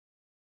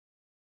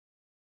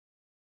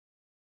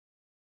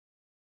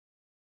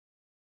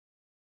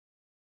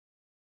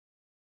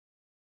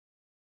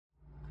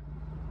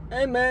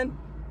Hey man,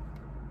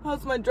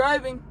 how's my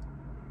driving?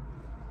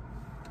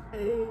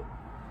 Hey,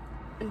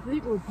 I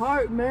think we're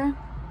parked, man.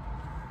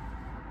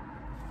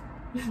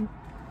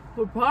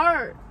 We're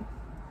parked.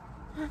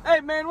 Hey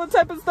man, what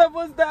type of stuff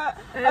was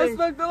that? Hey, I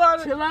smoked a lot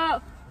of...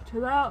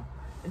 Chill out.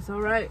 It's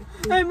alright.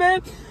 Hey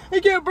man, I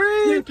can't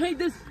breathe. Here, take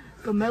this.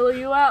 Go mellow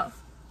you out.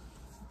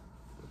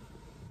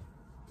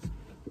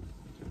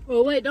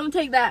 Oh wait, don't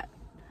take that.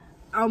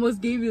 I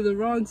almost gave you the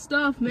wrong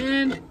stuff,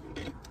 man.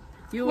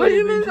 What do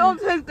you mean don't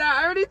take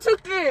that? I already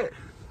took it.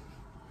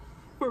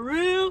 For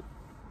real?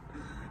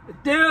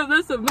 Damn,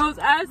 that's the most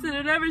acid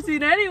I've ever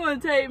seen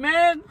anyone take,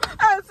 man.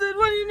 Acid?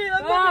 What do you mean?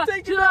 I've never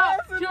taken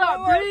acid. Chill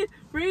out,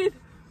 breathe.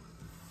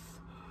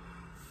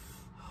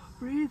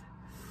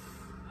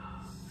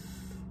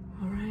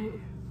 Alright.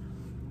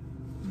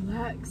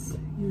 Relax.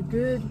 You're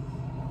good.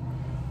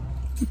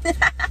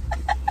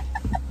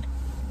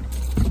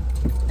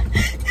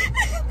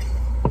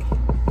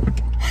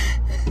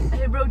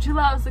 Hey bro, chill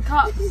out, it's the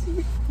cops.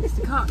 It's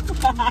the cops.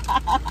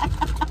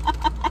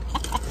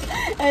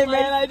 Hey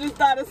man, I just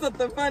thought of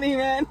something funny,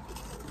 man.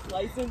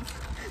 License.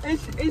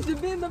 It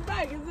should be in the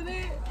back, isn't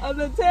it? On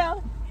the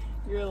tail.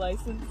 Your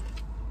license.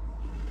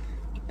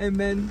 Hey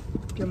man,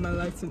 get my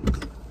license.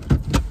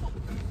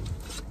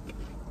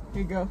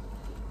 Here you go.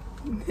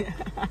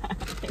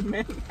 Hey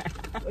man.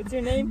 What's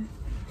your name?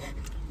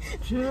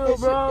 Chill,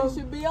 bro. It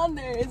should be on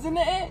there, isn't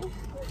it?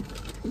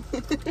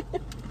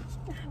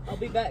 I'll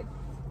be back.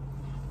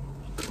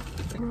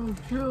 Bro,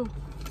 chill.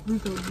 We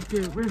gotta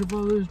get rid of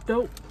all this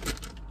dope.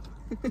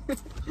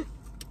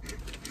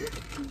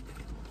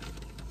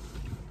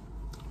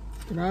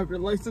 Can I have your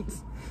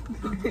license?